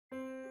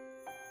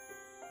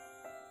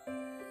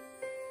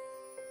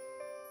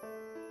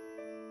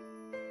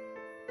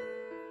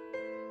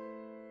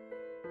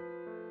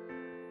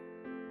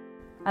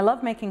I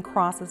love making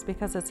crosses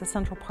because it's a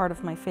central part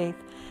of my faith.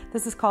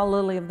 This is called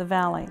Lily of the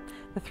Valley.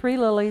 The three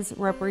lilies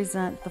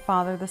represent the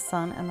Father, the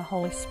Son, and the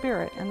Holy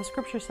Spirit, and the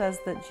scripture says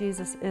that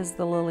Jesus is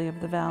the lily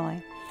of the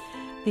valley.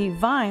 The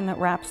vine that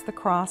wraps the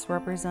cross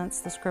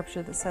represents the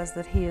scripture that says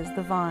that He is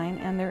the vine,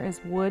 and there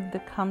is wood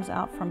that comes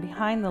out from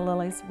behind the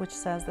lilies, which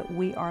says that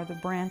we are the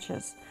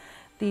branches.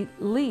 The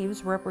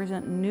leaves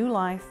represent new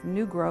life,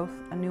 new growth,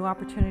 a new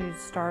opportunity to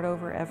start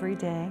over every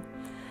day.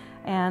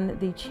 And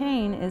the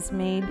chain is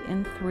made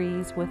in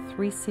threes with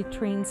 3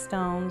 citrine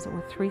stones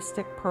with 3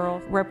 stick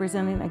pearls,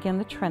 representing again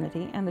the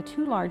Trinity. And the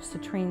 2 large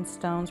citrine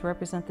stones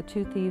represent the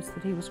 2 thieves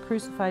that He was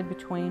crucified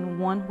between,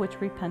 one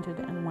which repented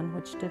and one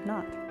which did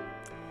not.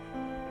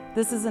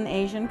 This is an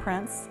Asian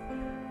prince.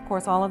 Of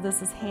course, all of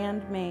this is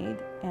handmade,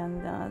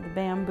 and the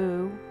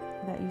bamboo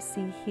that you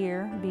see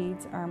here,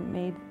 beads, are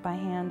made by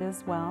hand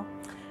as well.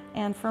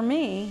 And for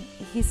me,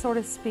 he sort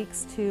of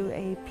speaks to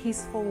a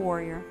peaceful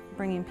warrior,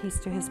 bringing peace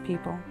to his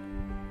people.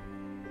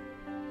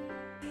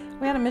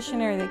 We had a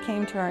missionary that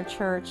came to our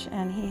church,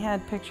 and he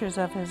had pictures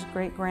of his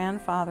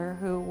great-grandfather,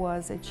 who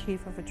was a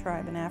chief of a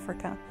tribe in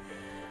Africa.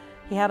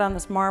 He had on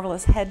this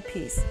marvelous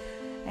headpiece,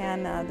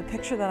 and the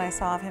picture that I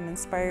saw of him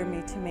inspired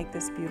me to make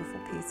this beautiful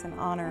piece in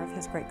honor of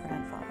his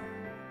great-grandfather.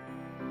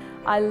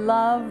 I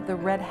love the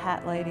red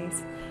hat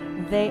ladies.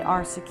 They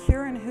are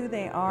secure in who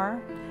they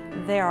are.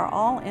 They are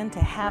all into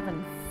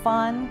having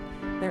fun.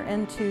 They're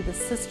into the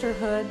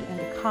sisterhood,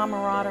 into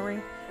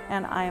camaraderie.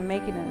 And I am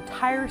making an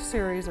entire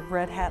series of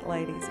red hat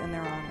ladies in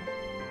their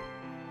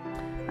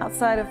honor.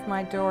 Outside of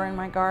my door in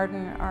my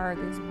garden are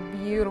these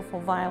beautiful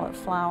violet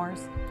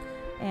flowers.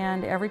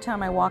 And every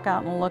time I walk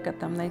out and look at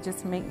them, they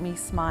just make me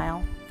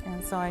smile.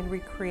 And so I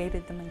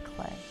recreated them in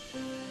clay.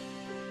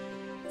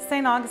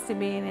 St. Augustine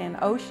being an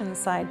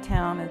oceanside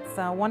town, it's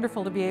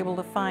wonderful to be able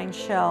to find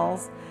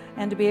shells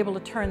and to be able to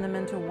turn them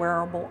into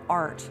wearable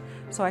art.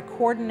 So I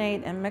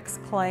coordinate and mix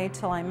clay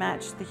till I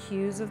match the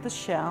hues of the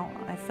shell.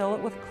 I fill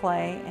it with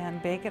clay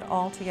and bake it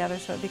all together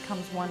so it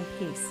becomes one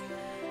piece.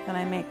 Then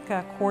I make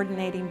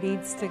coordinating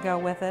beads to go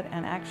with it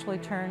and actually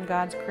turn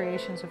God's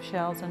creations of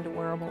shells into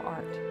wearable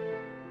art.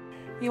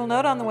 You'll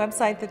note on the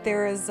website that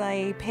there is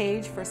a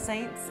page for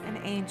saints and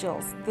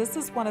angels. This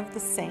is one of the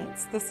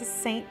saints. This is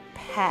Saint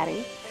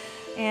Patty.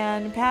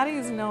 And Patty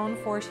is known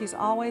for, she's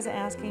always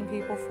asking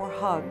people for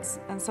hugs.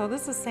 And so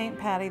this is Saint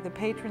Patty, the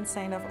patron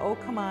saint of, oh,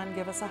 come on,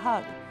 give us a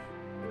hug.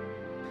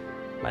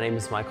 My name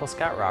is Michael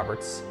Scott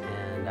Roberts,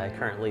 and I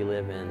currently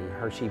live in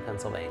Hershey,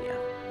 Pennsylvania.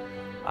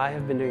 I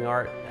have been doing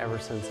art ever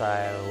since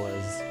I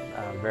was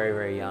very,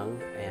 very young,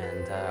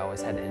 and I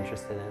always had an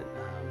interest in it.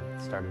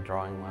 Started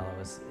drawing while I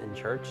was in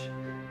church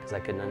because I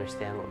couldn't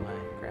understand what my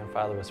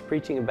grandfather was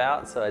preaching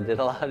about, so I did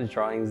a lot of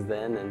drawings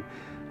then, and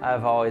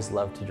I've always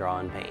loved to draw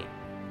and paint.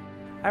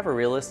 I have a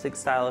realistic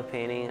style of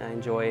painting. I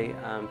enjoy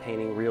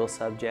painting real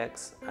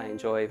subjects. I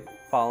enjoy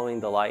following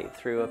the light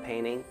through a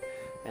painting,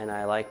 and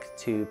I like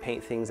to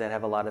paint things that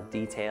have a lot of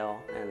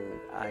detail, and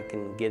I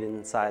can get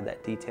inside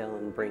that detail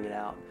and bring it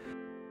out.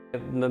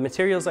 The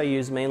materials I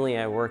use, mainly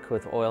I work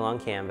with oil on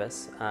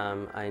canvas.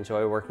 I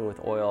enjoy working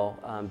with oil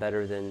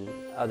better than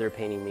other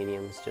painting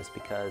mediums just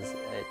because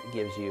it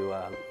gives you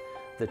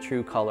the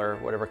true color.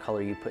 Whatever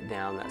color you put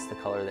down, that's the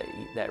color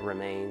that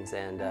remains,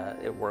 and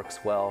it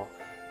works well.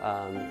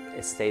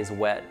 It stays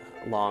wet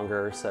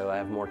longer, so I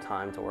have more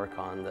time to work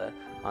on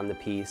the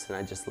piece, and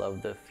I just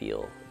love the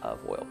feel of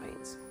oil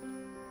paints.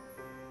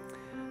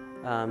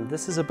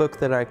 This is a book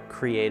that I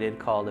created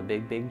called A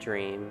Big, Big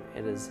Dream.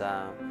 It is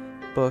a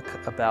book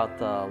about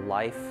the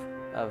life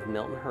of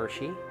Milton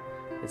Hershey.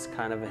 It's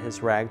kind of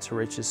his rags to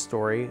riches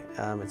story.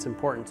 It's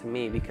important to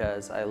me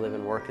because I live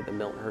and work at the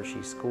Milton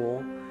Hershey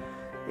School,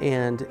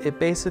 and it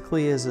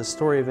basically is a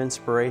story of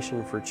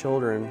inspiration for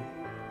children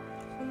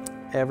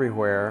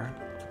everywhere,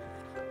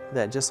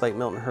 that just like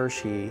Milton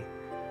Hershey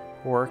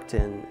worked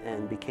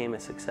and became a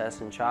success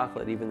in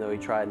chocolate, even though he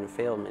tried and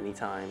failed many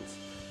times,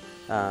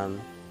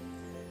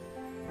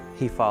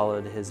 he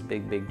followed his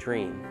big, big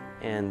dream.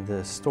 And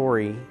the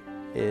story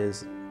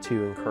is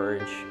to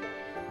encourage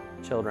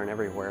children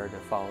everywhere to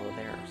follow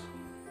theirs.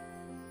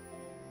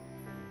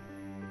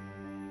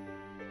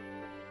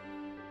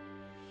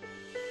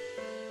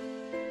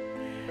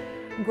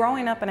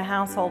 Growing up in a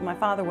household, my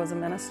father was a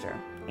minister,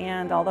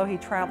 and although he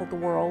traveled the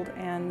world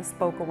and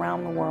spoke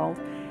around the world,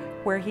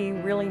 where he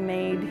really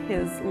made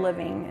his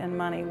living and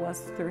money was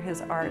through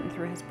his art and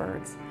through his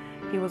birds.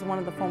 He was one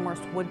of the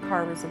foremost wood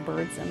carvers of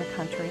birds in the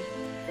country.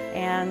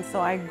 And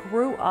so I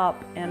grew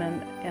up in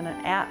an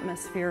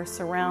atmosphere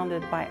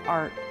surrounded by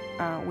art.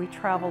 We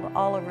traveled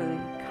all over the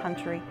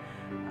country.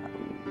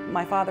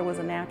 My father was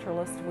a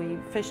naturalist. We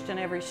fished in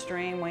every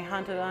stream, we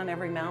hunted on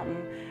every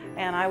mountain,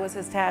 and I was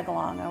his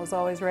tag-along. I was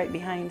always right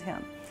behind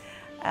him.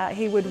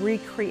 He would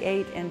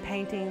recreate in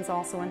paintings,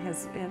 also in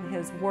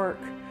his work,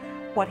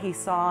 what he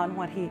saw and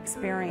what he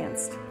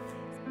experienced.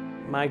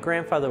 My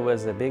grandfather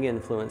was a big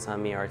influence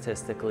on me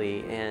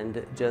artistically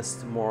and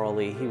just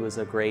morally. He was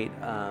a great,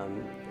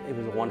 he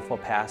was a wonderful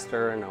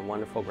pastor and a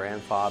wonderful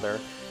grandfather,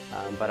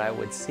 But I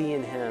would see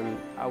in him,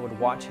 I would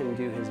watch him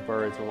do his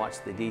birds and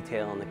watch the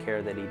detail and the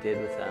care that he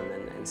did with them,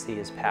 and see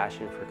his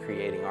passion for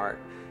creating art.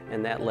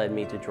 And that led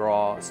me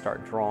to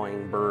start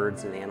drawing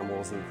birds and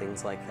animals and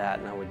things like that.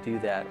 And I would do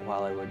that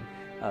while I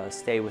would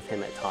stay with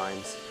him at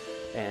times.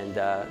 And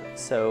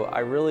so I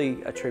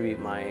really attribute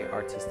my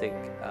artistic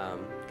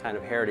kind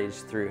of heritage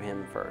through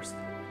him first.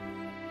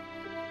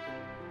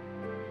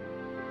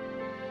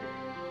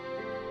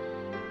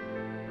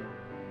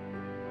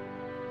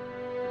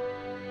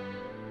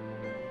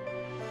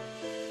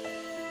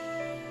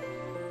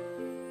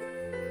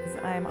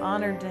 I'm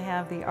honored to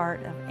have the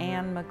art of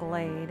Anne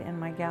McGlade in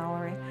my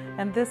gallery,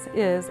 and this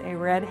is a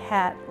red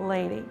hat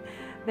lady.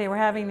 They were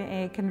having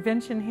a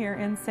convention here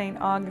in St.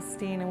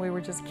 Augustine, and we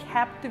were just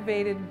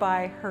captivated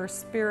by her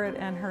spirit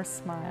and her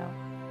smile.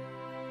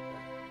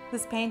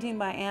 This painting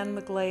by Anne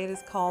McGlade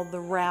is called The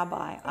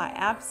Rabbi. I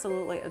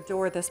absolutely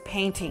adore this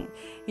painting.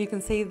 You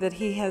can see that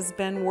he has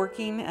been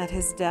working at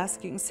his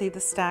desk. You can see the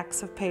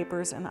stacks of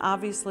papers, and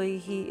obviously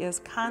he is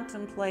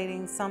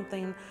contemplating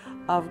something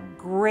of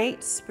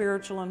great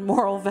spiritual and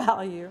moral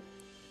value.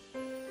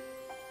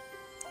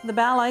 The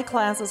ballet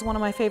class is one of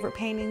my favorite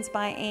paintings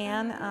by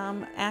Anne.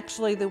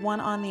 Actually, the one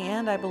on the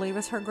end, I believe,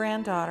 is her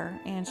granddaughter,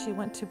 and she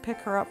went to pick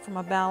her up from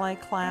a ballet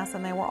class,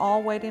 and they were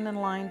all waiting in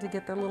line to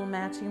get their little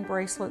matching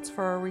bracelets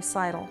for a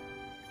recital.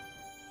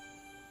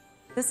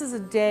 This is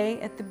A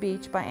Day at the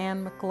Beach by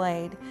Anne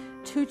McGlade.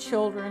 2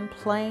 children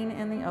playing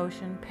in the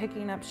ocean,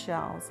 picking up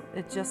shells.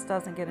 It just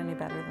doesn't get any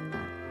better than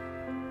that.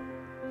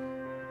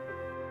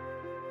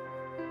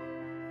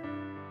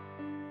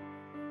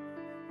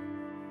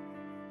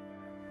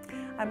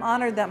 I'm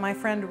honored that my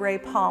friend Ray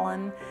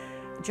Pollan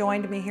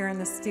joined me here in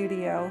the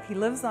studio. He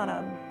lives on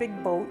a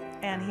big boat,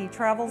 and he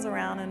travels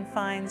around and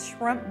finds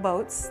shrimp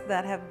boats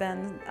that have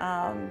been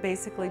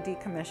basically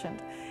decommissioned.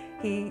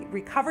 He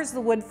recovers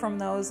the wood from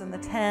those and the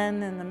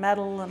tin and the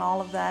metal and all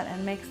of that,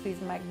 and makes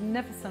these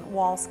magnificent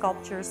wall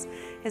sculptures.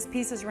 His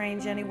pieces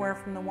range anywhere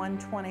from the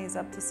 120s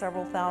up to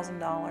several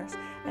 $1,000s,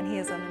 and he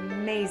is an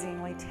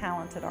amazingly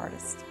talented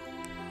artist.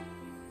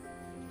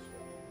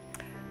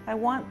 I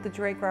want the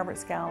Drake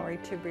Roberts Gallery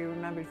to be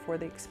remembered for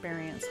the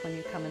experience when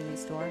you come in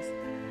these doors.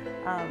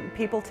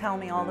 People tell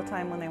me all the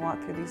time when they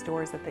walk through these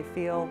doors that they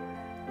feel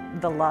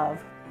the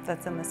love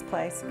that's in this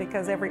place,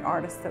 because every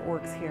artist that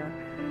works here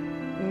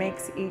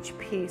makes each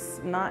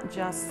piece not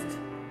just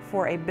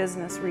for a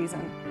business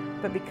reason,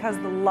 but because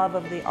the love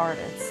of the art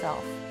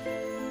itself.